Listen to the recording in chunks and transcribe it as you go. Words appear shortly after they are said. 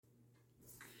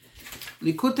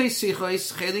Likutei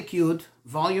Sichos, Chelik Yud,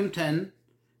 Volume 10,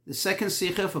 the second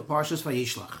Sicha for Parshas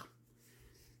Vayishlach.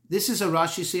 This is a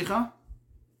Rashi Sicha,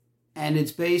 and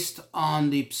it's based on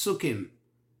the Psukim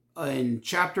in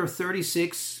chapter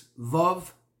 36,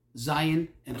 Vav, Zayin,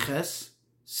 and Ches,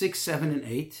 6, 7, and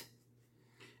 8.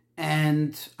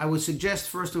 And I would suggest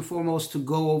first and foremost to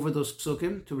go over those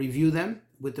Psukim, to review them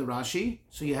with the Rashi,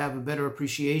 so you have a better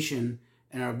appreciation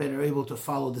and are better able to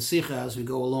follow the Sicha as we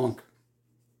go along.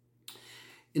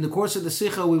 In the course of the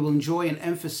Sicha, we will enjoy an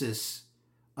emphasis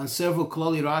on several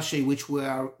Klali Rashi which we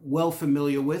are well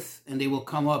familiar with, and they will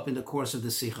come up in the course of the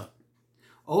Sicha.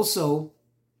 Also,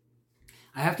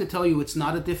 I have to tell you, it's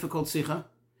not a difficult Sicha.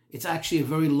 It's actually a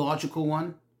very logical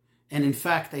one. And in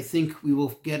fact, I think we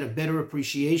will get a better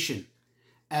appreciation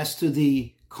as to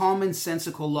the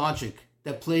commonsensical logic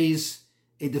that plays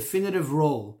a definitive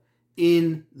role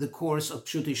in the course of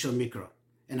Pshutei Shel Mikra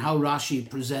and how Rashi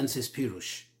presents his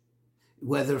Pirush.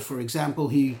 Whether, for example,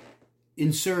 he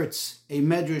inserts a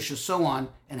medrash or so on,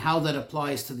 and how that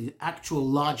applies to the actual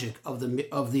logic of the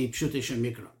Pshutei Shel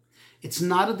Mikra. It's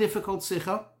not a difficult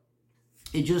Sicha.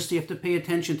 It just, you have to pay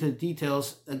attention to the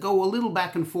details that go a little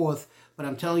back and forth, but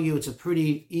I'm telling you, it's a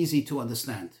pretty easy to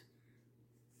understand.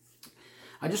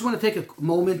 I just want to take a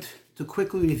moment to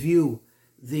quickly review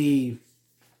the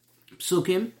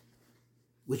Psukim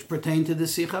which pertain to the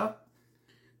Sicha.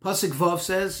 Pasuk Vav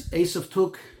says, Esav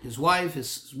took his wife,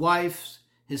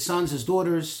 his sons, his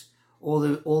daughters, all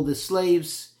the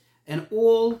slaves, and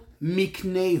all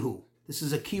miknehu. This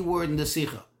is a key word in the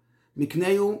Sicha.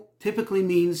 Miknehu typically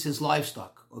means his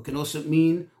livestock, or can also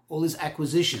mean all his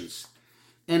acquisitions,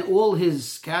 and all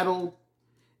his cattle,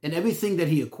 and everything that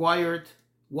he acquired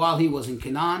while he was in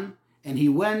Canaan, and he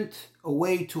went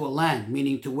away to a land,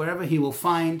 meaning to wherever he will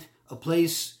find a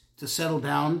place to settle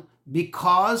down,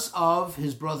 because of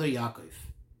his brother Yaakov.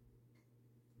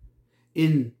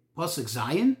 In Pasuk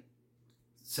Zayin,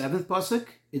 7th Pasuk,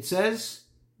 it says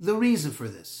the reason for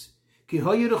this.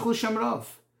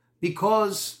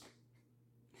 Because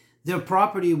their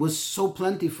property was so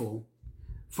plentiful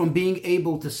from being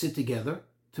able to sit together,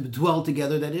 to dwell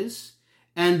together, that is,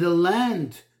 and the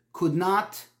land could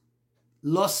not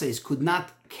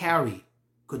carry,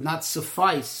 could not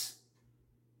suffice,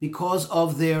 because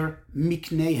of their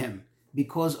miknehem,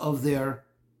 because of their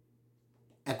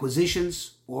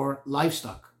acquisitions or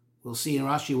livestock. We'll see in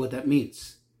Rashi what that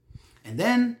means. And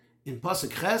then in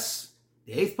Pasuk Ches,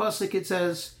 the 8th Pasuk, it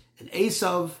says, and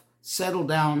Esav settled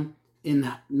down in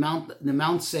the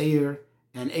Mount Seir,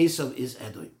 and Esav is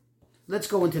Edom. Let's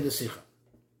go into the Sicha.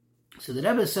 So the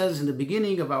Rebbe says in the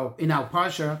beginning of our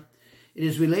Parsha, it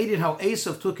is related how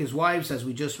Esav took his wives, as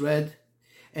we just read,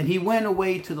 and he went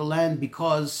away to the land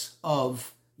because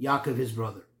of Yaakov, his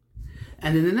brother.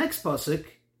 And in the next pasuk,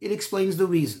 it explains the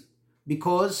reason.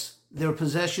 Because their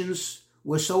possessions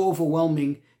were so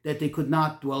overwhelming that they could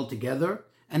not dwell together,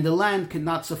 and the land could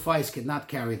not suffice, could not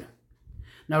carry them.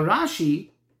 Now Rashi,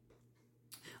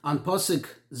 on pasuk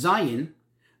Zayin,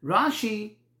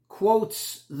 Rashi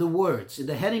quotes the words.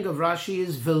 The heading of Rashi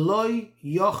is Veloy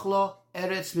Yochlo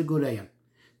Eretz Migureim,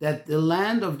 that the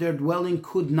land of their dwelling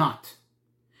could not.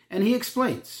 And he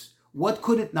explains, what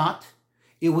could it not?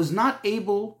 It was not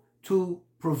able to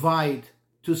provide,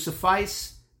 to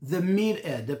suffice the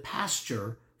mir'eh, the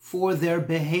pasture, for their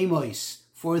behemoths,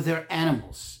 for their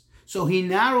animals. So he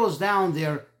narrows down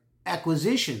their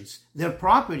acquisitions, their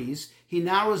properties, he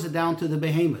narrows it down to the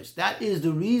behemoths. That is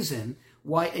the reason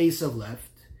why Esav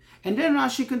left. And then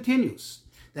Rashi continues,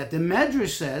 that the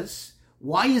Medrash says,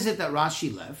 why is it that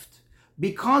Rashi left?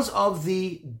 Because of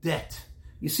the debt.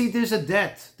 You see, there's a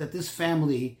debt that this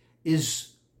family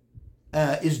is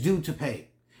due to pay.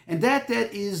 And that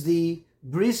debt is the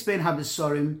Bris Ben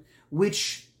Habesarim,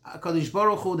 which HaKadosh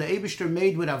Baruch Hu, the Eibishter,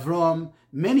 made with Avram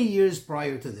many years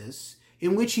prior to this,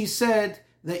 in which he said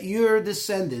that your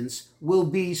descendants will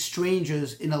be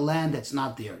strangers in a land that's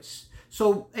not theirs.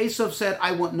 So Esav said,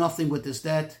 I want nothing with this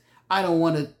debt. I don't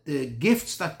want the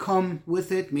gifts that come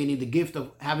with it, meaning the gift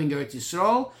of having Eretz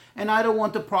Yisrael, and I don't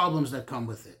want the problems that come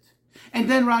with it. And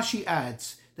then Rashi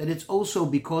adds that it's also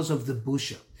because of the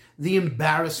busha, the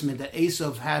embarrassment that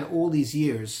Esav had all these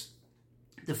years,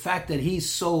 the fact that he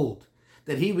sold,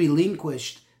 that he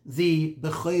relinquished the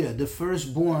Bechira, the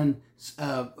firstborn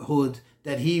hood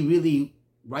that he really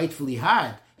rightfully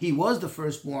had. He was the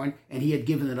firstborn, and he had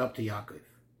given it up to Yaakov.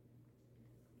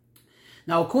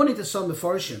 Now, according to some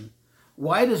Mefarshim,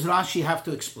 why does Rashi have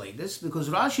to explain this? Because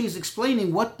Rashi is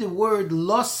explaining what the word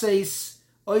loses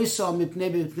oisa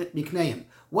mikneim,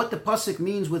 what the pasuk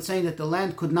means with saying that the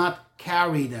land could not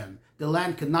carry them, the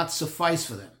land could not suffice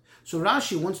for them. So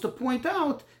Rashi wants to point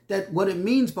out that what it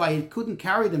means by it couldn't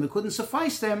carry them, it couldn't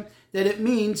suffice them, that it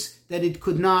means that it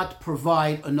could not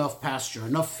provide enough pasture,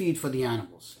 enough feed for the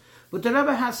animals. But the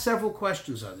Rebbe has several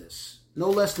questions on this, no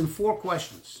less than 4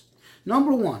 questions.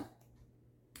 Number 1,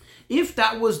 if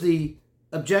that was the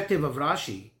objective of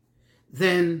Rashi,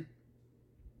 then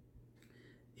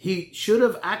he should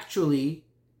have actually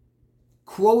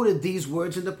quoted these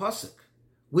words in the pasuk,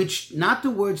 which not the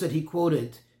words that he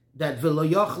quoted, that v'lo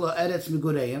yochla eretz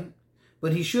migureim,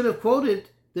 but he should have quoted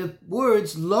the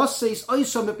words los seis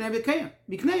oisam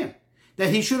mikneim.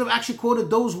 That he should have actually quoted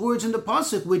those words in the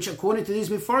pasuk, which according to these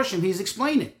Mefarshim, he's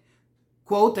explaining.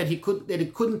 Quote that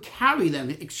it couldn't carry them,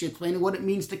 explaining what it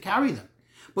means to carry them.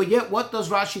 But yet, what does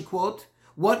Rashi quote?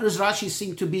 What does Rashi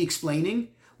seem to be explaining?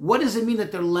 What does it mean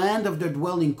that the land of their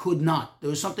dwelling could not?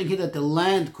 There was something here that the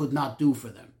land could not do for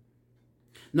them.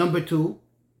 Number 2,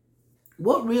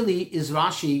 what really is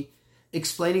Rashi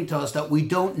explaining to us that we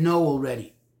don't know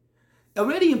already?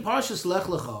 Already in Parshas Lech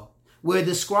Lecha, where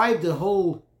described the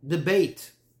whole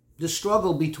debate, the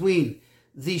struggle between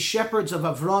the shepherds of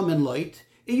Avram and Lot,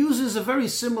 it uses a very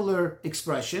similar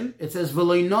expression. It says,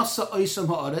 "V'lo nosa oisam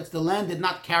ha'aretz," the land did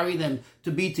not carry them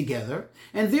to be together.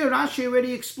 And there Rashi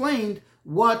already explained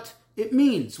what it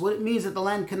means that the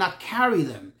land cannot carry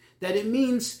them, that it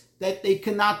means that they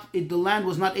cannot, the land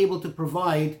was not able to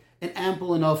provide an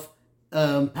ample enough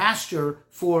pasture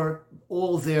for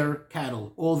all their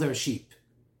cattle, all their sheep.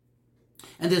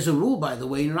 And there's a rule, by the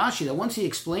way, in Rashi, that once he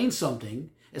explains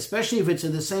something, especially if it's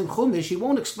in the same chumash, he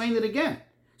won't explain it again.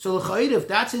 So if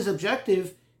that's his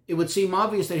objective, it would seem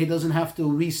obvious that he doesn't have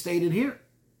to restate it here.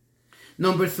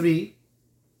 Number 3,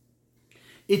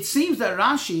 it seems that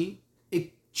Rashi,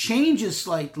 it changes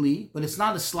slightly, but it's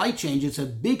not a slight change, it's a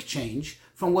big change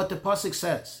from what the pasuk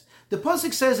says. The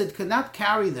pasuk says it cannot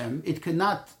carry them, it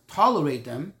cannot tolerate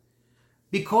them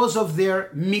because of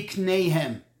their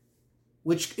mikneihem,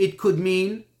 which it could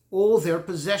mean all their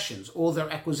possessions, all their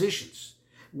acquisitions.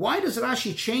 Why does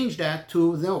Rashi change that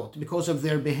to no? Because of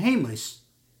their behemoths,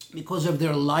 because of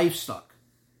their livestock.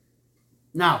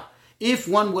 Now, if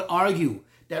one would argue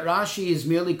that Rashi is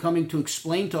merely coming to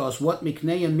explain to us what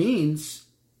mikneim means,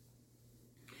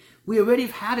 we already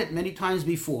have had it many times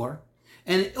before,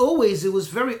 and always it was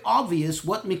very obvious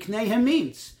what mikneim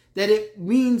means. That it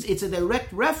means it's a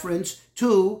direct reference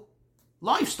to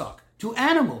livestock, to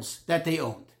animals that they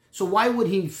owned. So why would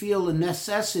he feel a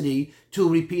necessity to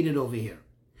repeat it over here?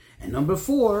 And number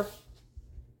 4,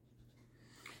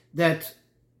 that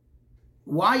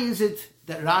why is it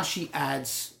that Rashi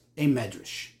adds a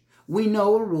medrash? We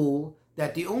know a rule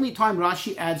that the only time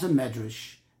Rashi adds a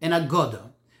medrash, an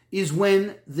agoda, is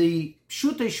when the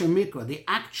pshutei shemikra, the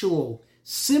actual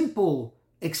simple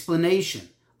explanation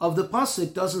of the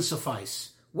pasuk doesn't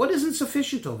suffice. What isn't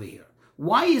sufficient over here?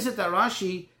 Why is it that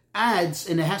Rashi adds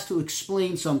and it has to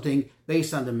explain something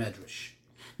based on the medrash?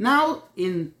 Now,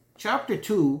 in chapter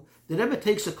 2, the Rebbe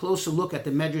takes a closer look at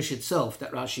the medrash itself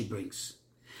that Rashi brings.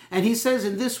 And he says,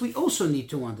 in this we also need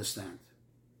to understand.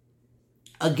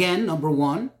 Again, number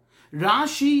 1,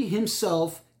 Rashi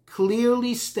himself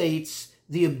clearly states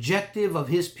the objective of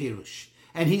his pirush.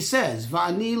 And he says,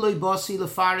 Va'ani lo basi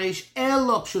lefaresh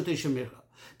elo pshutei shemikra,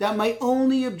 that my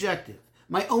only objective,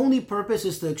 my only purpose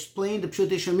is to explain the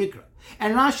pshutei shemikra.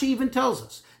 And Rashi even tells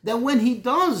us that when he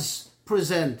does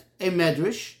present a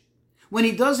medrash, when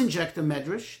he does inject a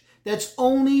medrash, that's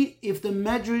only if the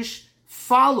medrash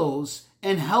follows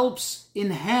and helps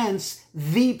enhance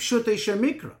the pshutei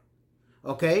shemikra.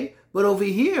 Okay? But over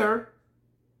here,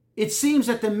 it seems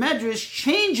that the medrash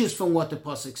changes from what the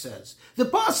pasuk says. The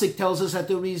pasuk tells us that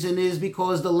the reason is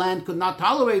because the land could not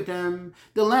tolerate them.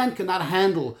 The land could not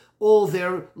handle all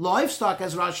their livestock,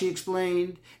 as Rashi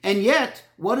explained. And yet,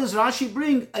 what does Rashi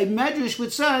bring? A medrash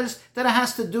which says that it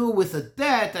has to do with a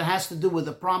debt, it has to do with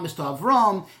a promise to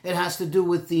Avram, it has to do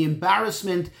with the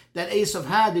embarrassment that Esav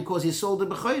had because he sold the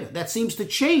Bechorah. That seems to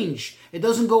change. It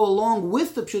doesn't go along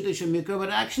with the Pshutei Shemikra, but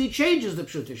it actually changes the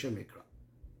Pshutei Shemikra.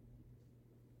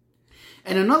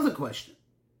 And another question.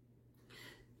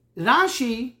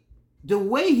 Rashi, the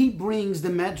way he brings the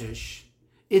medrash,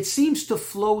 it seems to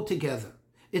flow together.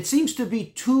 It seems to be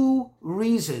 2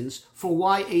 reasons for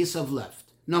why Esav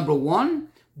left. Number 1,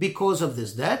 because of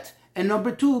this debt, and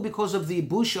number 2, because of the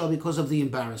busha, because of the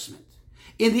embarrassment.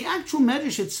 In the actual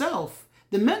medrash itself,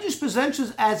 the medrash presents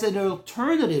us as an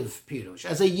alternative pirush,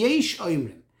 as a yesh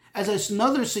oimrim, as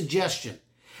another suggestion.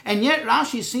 And yet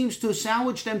Rashi seems to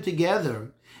sandwich them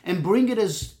together and bring it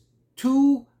as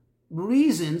 2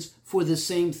 reasons for the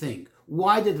same thing.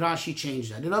 Why did Rashi change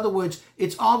that? In other words,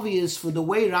 it's obvious for the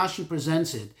way Rashi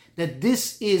presents it that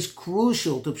this is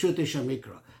crucial to Pshutei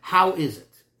Shemikra. How is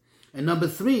it? And number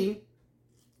 3,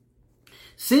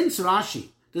 Since Rashi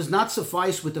does not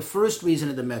suffice with the first reason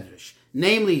of the Medrash,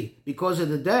 namely because of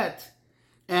the debt,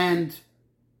 and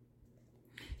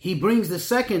he brings the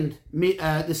second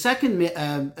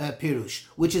pirush,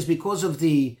 which is because of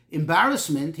the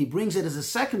embarrassment. He brings it as a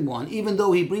second one, even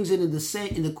though he brings it in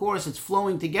the chorus. It's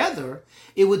flowing together.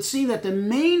 It would seem that the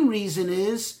main reason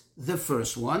is the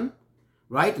first one,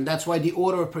 right? And that's why the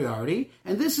order of priority.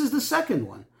 And this is the second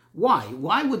one. Why?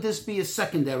 Why would this be a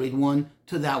secondary one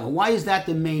to that one? Why is that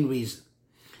the main reason?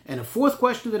 And a fourth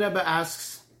question that Rebbe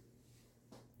asks: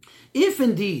 if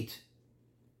indeed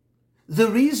the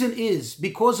reason is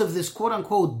because of this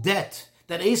quote-unquote debt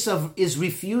that Esav is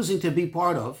refusing to be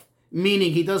part of,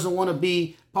 meaning he doesn't want to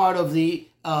be part of the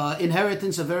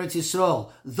inheritance of Eretz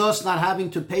Yisrael, thus not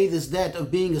having to pay this debt of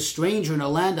being a stranger in a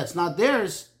land that's not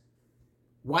theirs,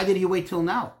 why did he wait till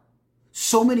now?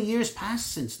 So many years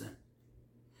passed since then.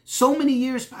 So many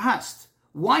years passed.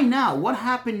 Why now? What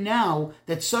happened now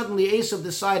that suddenly Esav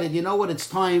decided, you know what, it's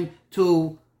time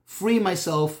to free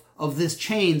myself of this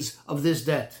chains of this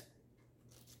debt?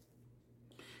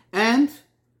 And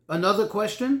another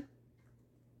question,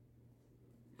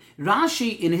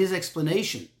 Rashi in his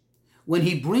explanation, when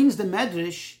he brings the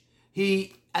Medrash,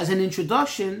 he, as an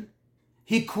introduction,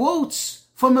 he quotes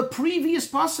from a previous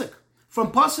pasuk,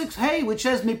 from pasuk Hey, which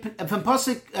says from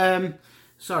pasuk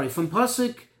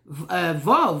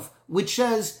Vav, which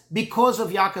says because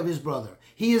of Yaakov his brother.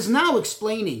 He is now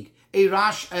explaining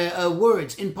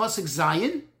words in pasuk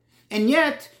Zayin, and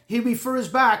yet he refers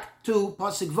back to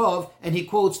pasuk Vav and he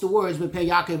quotes the words Mipnei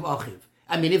Yaakov Achiv.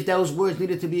 I mean, if those words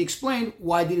needed to be explained,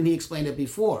 why didn't he explain it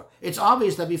before? It's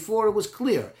obvious that before it was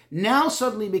clear. Now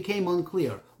suddenly became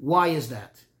unclear. Why is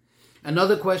that?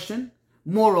 Another question.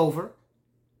 Moreover,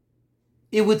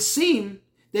 it would seem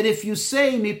that if you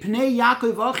say Mipnei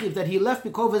Yaakov Achiv, that he left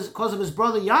because of his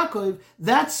brother Yaakov,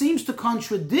 that seems to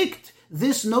contradict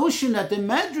this notion that the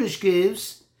Medrash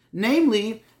gives,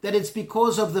 namely that it's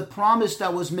because of the promise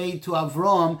that was made to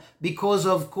Avram, because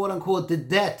of quote-unquote the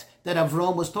debt that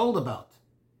Avram was told about.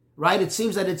 Right? It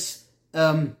seems that it's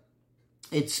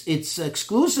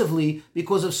exclusively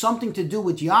because of something to do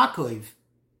with Yaakov,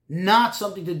 not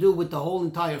something to do with the whole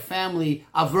entire family,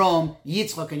 Avram,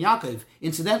 Yitzchak, and Yaakov.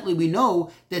 Incidentally, we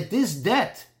know that this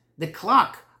debt, the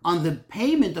clock on the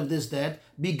payment of this debt,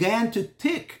 began to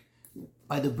tick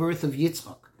by the birth of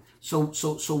Yitzchak. So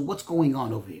what's going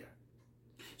on over here?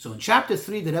 So in chapter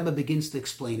 3, the Rebbe begins to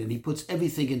explain, and he puts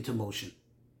everything into motion.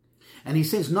 And he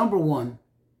says, number one,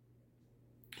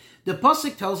 the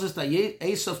pasuk tells us that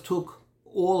Esav took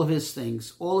all of his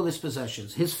things, all of his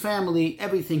possessions, his family,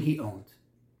 everything he owned.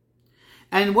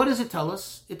 And what does it tell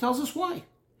us? It tells us why.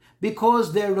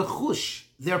 Because their rechush,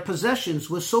 their possessions,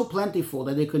 were so plentiful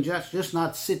that they could just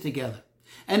not sit together.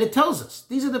 And it tells us,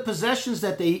 these are the possessions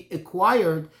that they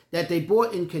acquired, that they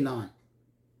bought in Canaan.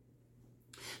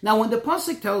 Now, when the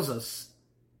pasuk tells us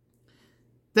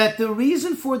that the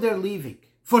reason for their leaving,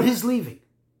 for his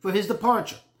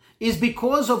departure, is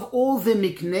because of all the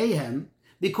miknehem,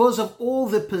 because of all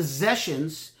the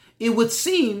possessions, it would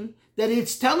seem that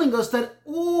it's telling us that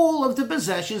all of the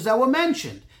possessions that were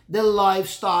mentioned, the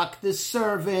livestock, the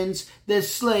servants, the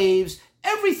slaves,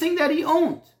 everything that he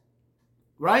owned,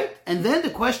 right? And then the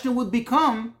question would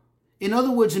become, in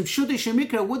other words, in Pshutei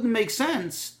Shemikra, wouldn't make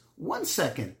sense. One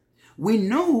second. We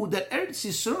know that Eretz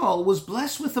Yisrael was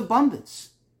blessed with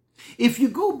abundance. If you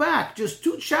go back just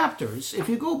 2 chapters, if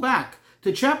you go back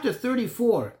to chapter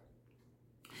 34,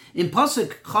 in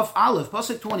Pasuk Chaf Aleph,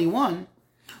 Pasuk 21,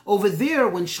 over there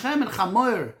when Shechem and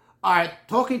Hamor are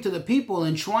talking to the people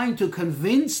and trying to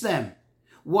convince them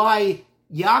why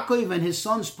Yaakov and his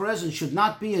son's presence should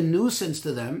not be a nuisance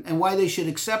to them and why they should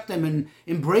accept them and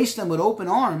embrace them with open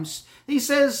arms, he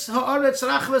says, we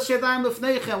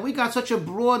got such a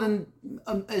broad and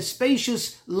a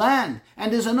spacious land,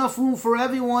 and there's enough room for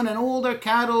everyone and all their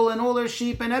cattle and all their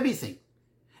sheep and everything.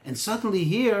 And suddenly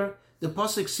here, the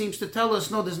pasuk seems to tell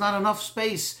us, no, there's not enough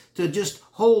space to just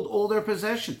hold all their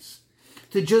possessions,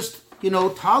 to just,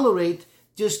 tolerate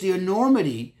just the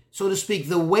enormity, so to speak,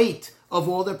 the weight of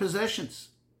all their possessions.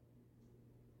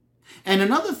 And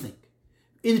another thing,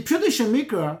 in Pshutei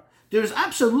Shemikra, there's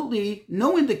absolutely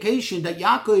no indication that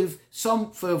Yaakov,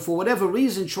 for whatever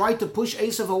reason, tried to push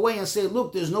Esav away and say,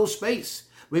 look, there's no space.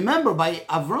 Remember, by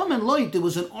Avram and Lot, there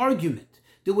was an argument.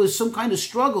 There was some kind of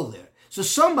struggle there. So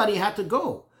somebody had to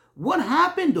go. What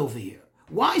happened over here?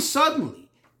 Why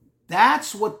suddenly?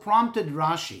 That's what prompted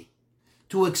Rashi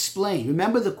to explain.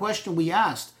 Remember the question we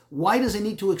asked, why does he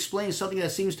need to explain something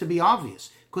that seems to be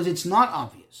obvious? Because it's not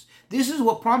obvious. This is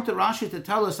what prompted Rashi to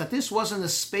tell us that this wasn't a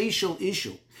spatial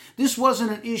issue. This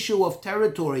wasn't an issue of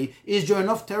territory. Is there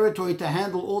enough territory to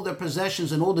handle all their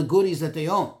possessions and all the goodies that they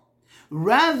own?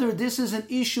 Rather, this is an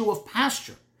issue of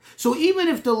pasture. So even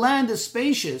if the land is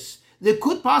spacious, there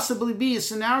could possibly be a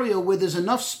scenario where there's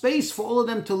enough space for all of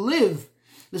them to live.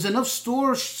 There's enough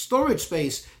storage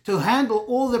space to handle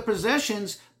all their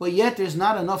possessions, but yet there's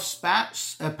not enough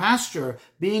pasture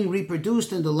being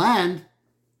reproduced in the land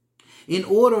in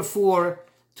order for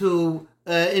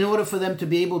them to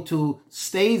be able to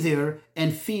stay there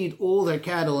and feed all their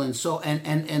cattle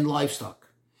and livestock.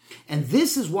 And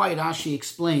this is why Rashi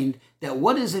explained that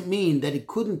what does it mean that it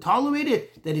couldn't tolerate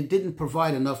it, that it didn't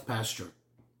provide enough pasture.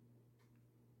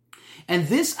 And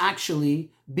this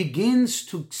actually begins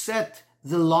to set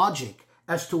the logic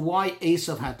as to why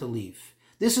Esav had to leave.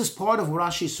 This is part of what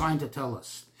Rashi is trying to tell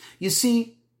us. You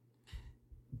see,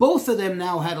 both of them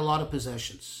now had a lot of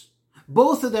possessions.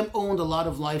 Both of them owned a lot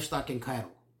of livestock and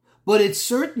cattle. But it's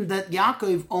certain that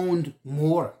Yaakov owned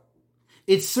more.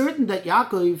 It's certain that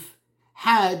Yaakov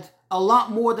had a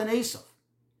lot more than Esav.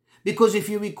 Because if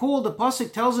you recall, the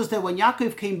Pasuk tells us that when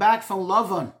Yaakov came back from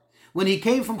Lavan, when he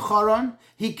came from Haran,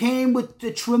 he came with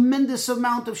a tremendous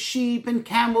amount of sheep and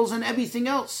camels and everything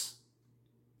else.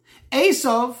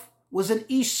 Esav was an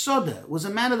ish soda, was a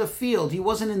man of the field. He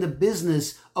wasn't in the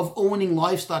business of owning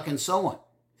livestock and so on.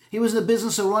 He was in the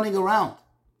business of running around.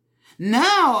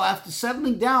 Now, after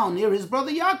settling down near his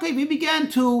brother Yaakov, he began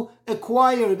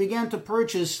to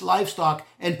purchase livestock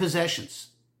and possessions.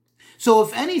 So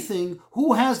if anything,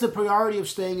 who has the priority of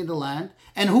staying in the land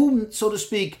and who, so to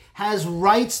speak, has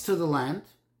rights to the land?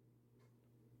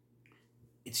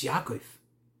 It's Yaakov.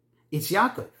 It's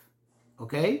Yaakov.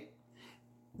 Okay?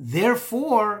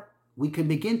 Therefore, we can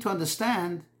begin to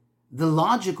understand the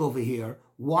logic over here,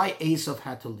 why Esav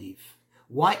had to leave,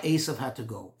 why Esav had to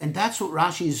go. And that's what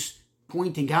Rashi is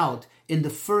pointing out in the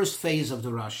first phase of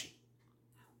the Rashi.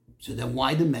 So then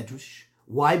why the Medrash?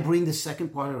 Why bring the second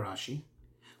part of Rashi?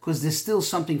 Because there's still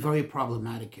something very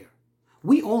problematic here.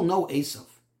 We all know Esav.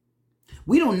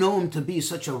 We don't know him to be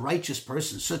such a righteous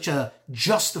person, such a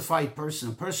justified person,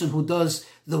 a person who does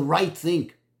the right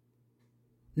thing.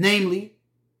 Namely,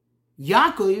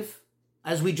 Yaakov,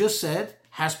 as we just said,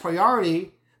 has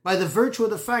priority by the virtue of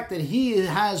the fact that he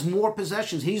has more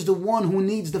possessions. He's the one who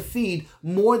needs the feed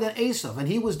more than Esav. And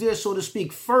he was there, so to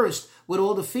speak, first with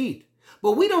all the feed.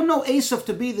 But we don't know Esav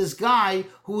to be this guy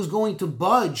who's going to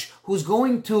budge, who's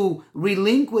going to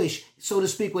relinquish, so to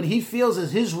speak, what he feels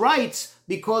as his rights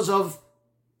because of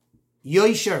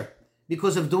Yosher,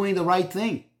 because of doing the right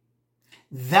thing.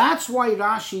 That's why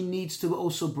Rashi needs to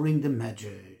also bring the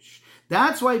Medrash.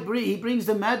 That's why he brings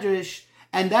the Medrash,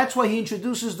 and that's why he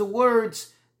introduces the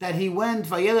words that he went,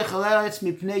 Vayelech ha'eretz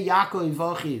mipnei Yaakov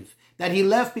achiv, that he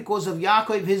left because of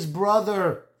Yaakov, his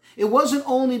brother. It wasn't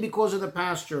only because of the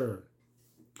pasture.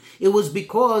 It was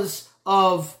because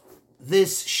of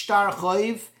this shtar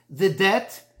chayiv, the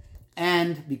debt,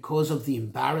 and because of the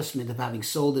embarrassment of having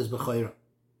sold his bechorah.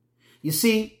 You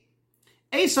see,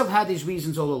 Esav had these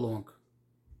reasons all along.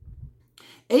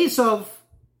 Esav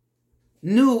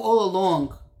knew all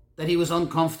along that he was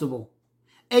uncomfortable.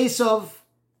 Esav,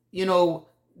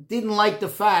 didn't like the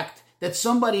fact that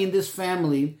somebody in this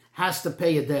family has to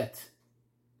pay a debt.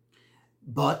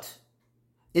 But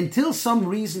until some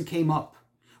reason came up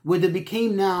where there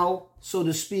became now, so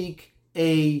to speak,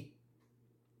 a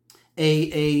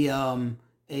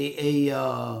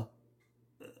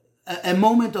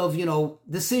moment of,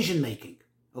 decision making.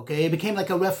 Okay, it became like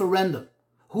a referendum.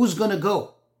 Who's going to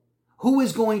go? Who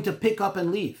is going to pick up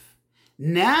and leave?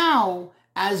 Now,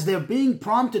 as they're being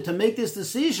prompted to make this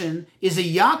decision, is it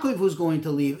Yaakov who's going to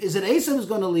leave? Is it Esav who's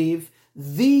going to leave?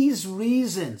 These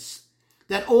reasons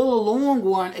that all along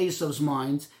were on Esav's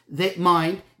mind,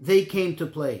 they came to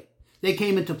play. They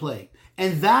came into play.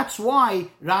 And that's why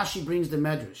Rashi brings the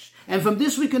Medrash. And from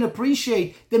this we can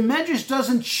appreciate the Medrash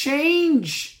doesn't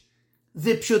change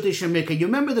the Pshut Shemika. You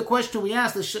remember the question we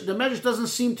asked, the Medrash doesn't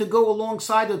seem to go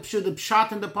alongside the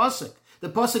Pshat and the Pasuk. The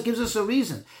Pasuk gives us a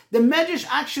reason. The Medrash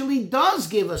actually does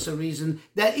give us a reason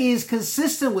that is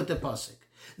consistent with the Pasuk.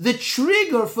 The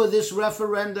trigger for this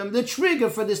referendum, the trigger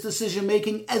for this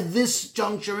decision-making at this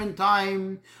juncture in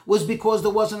time was because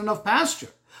there wasn't enough pasture.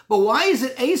 But why is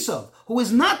it Esav, who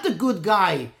is not the good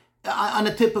guy on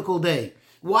a typical day?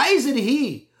 Why is it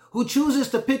he who chooses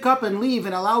to pick up and leave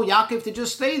and allow Yaakov to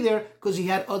just stay there? Because he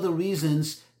had other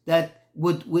reasons that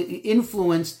would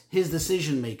influence his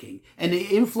decision-making. And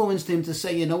it influenced him to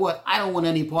say, you know what, I don't want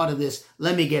any part of this.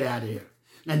 Let me get out of here.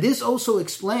 And this also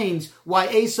explains why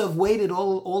Esav waited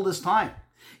all this time.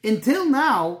 Until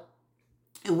now,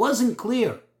 it wasn't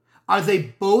clear Are they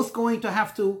both going to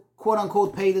have to, quote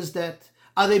unquote, pay this debt?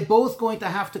 Are they both going to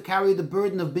have to carry the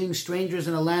burden of being strangers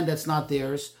in a land that's not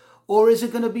theirs? Or is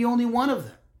it going to be only one of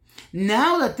them?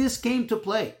 Now that this came to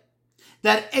play,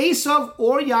 that Esav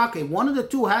or Yaakov, one of the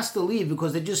two has to leave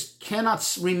because they just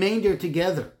cannot remain there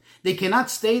together. They cannot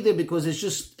stay there because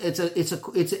it's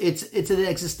an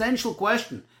existential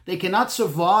question. They cannot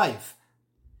survive.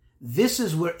 This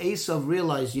is where Esav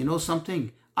realized, you know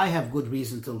something? I have good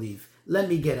reason to leave. Let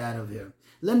me get out of here.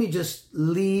 Let me just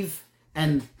leave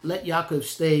and let Yaakov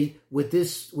stay with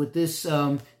this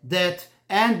debt.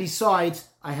 And besides,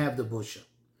 I have the busha.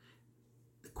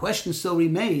 The question still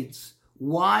remains,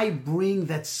 why bring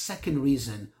that second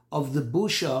reason of the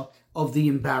busha, of the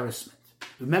embarrassment?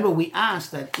 Remember, we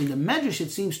asked that in the Medrash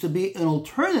it seems to be an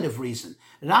alternative reason.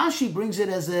 Rashi brings it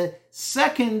as a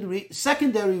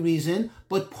secondary reason,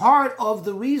 but part of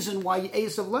the reason why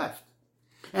Esav left.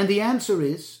 And the answer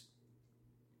is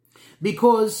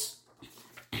because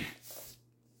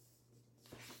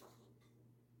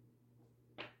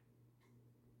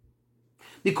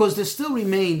there still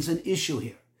remains an issue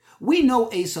here. We know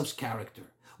Esav's character.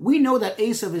 We know that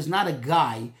Esav is not a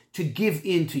guy to give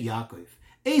in to Yaakov.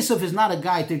 Esav is not a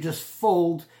guy to just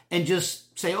fold and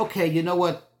just say, okay, you know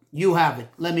what? You have it.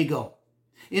 Let me go.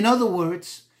 In other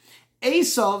words,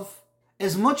 Esav,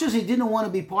 as much as he didn't want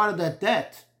to be part of that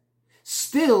debt,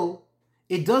 still,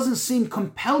 it doesn't seem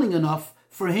compelling enough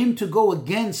for him to go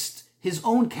against his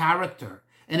own character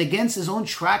and against his own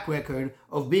track record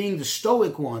of being the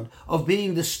stoic one, of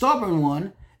being the stubborn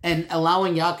one, and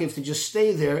allowing Yaakov to just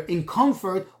stay there in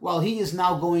comfort while he is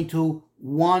now going to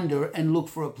wander and look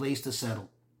for a place to settle.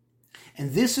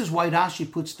 And this is why Rashi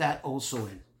puts that also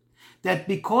in. That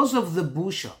because of the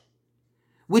busha,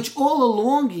 which all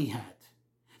along he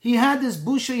had this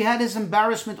busha, he had his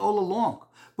embarrassment all along.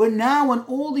 But now when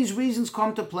all these reasons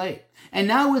come to play, and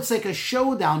now it's like a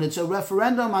showdown, it's a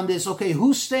referendum on this, okay,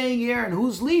 who's staying here and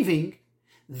who's leaving,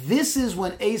 this is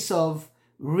when Esav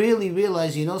really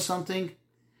realized, you know something?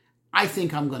 I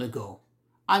think I'm going to go.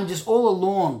 I'm just all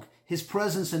along, his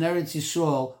presence in Eretz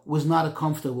Yisrael was not a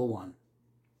comfortable one.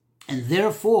 And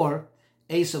therefore,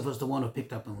 Esav was the one who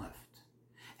picked up and left.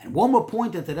 And one more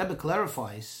point that the Rebbe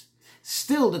clarifies,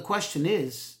 still the question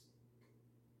is,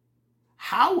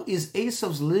 how is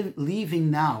Esav's leaving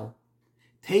now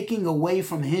taking away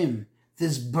from him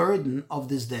this burden of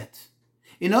this debt?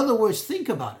 In other words, think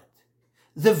about it.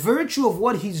 The virtue of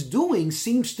what he's doing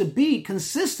seems to be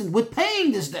consistent with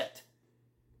paying this debt.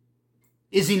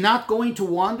 Is he not going to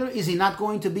wander? Is he not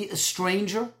going to be a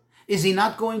stranger? Is he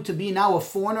not going to be now a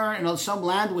foreigner in some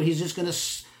land where he's just going to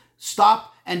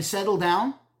stop and settle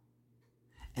down?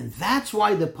 And that's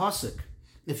why the pasuk,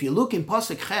 if you look in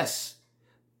pasuk Ches,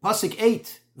 pasuk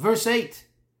 8, verse 8,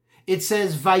 it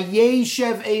says,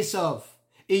 Vayeshev Esav.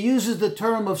 It uses the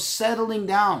term of settling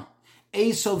down.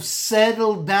 Esav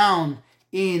settled down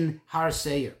in Har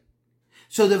Seir.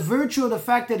 So the virtue of the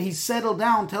fact that he settled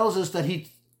down tells us that he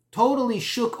totally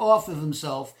shook off of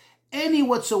himself any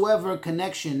whatsoever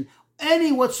connection,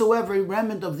 any whatsoever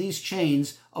remnant of these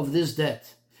chains of this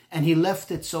debt. And he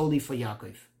left it solely for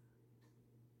Yaakov.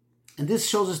 And this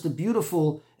shows us the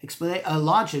beautiful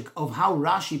logic of how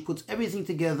Rashi puts everything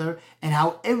together and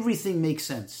how everything makes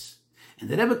sense. And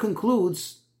the Rebbe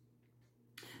concludes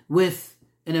with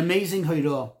an amazing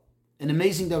hoirah, an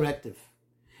amazing directive.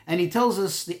 And he tells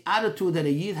us the attitude that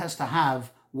a Yid has to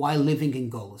have while living in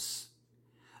Golus.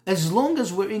 As long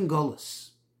as we're in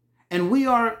Golus, and we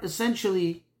are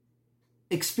essentially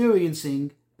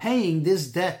experiencing, paying this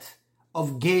debt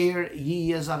of Ger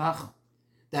Yiyeh Zaracha,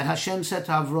 that Hashem said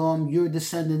to Avram, your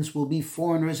descendants will be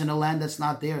foreigners in a land that's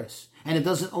not theirs. And it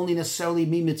doesn't only necessarily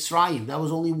mean Mitzrayim. That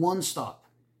was only one stop.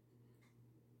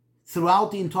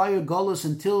 Throughout the entire Golus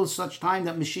until such time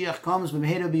that Mashiach comes,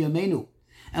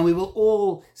 and we will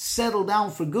all settle down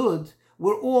for good,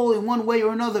 we're all in one way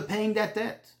or another paying that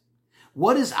debt.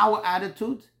 What is our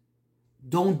attitude?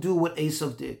 Don't do what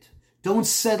Esav did. Don't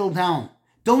settle down.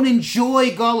 Don't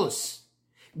enjoy Golus.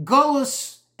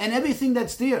 Golus and everything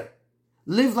that's there.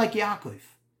 Live like Yaakov.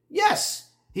 Yes,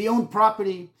 he owned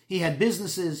property, he had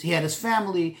businesses, he had his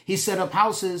family, he set up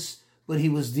houses, but he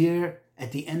was there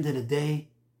at the end of the day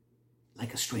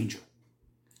like a stranger,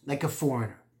 like a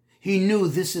foreigner. He knew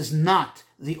this is not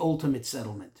the ultimate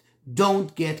settlement.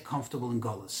 Don't get comfortable in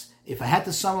Golus. If I had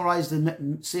to summarize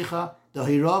the Sikha, the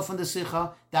Hirah from the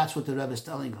Sikha, that's what the Rebbe is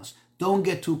telling us. Don't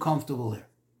get too comfortable here.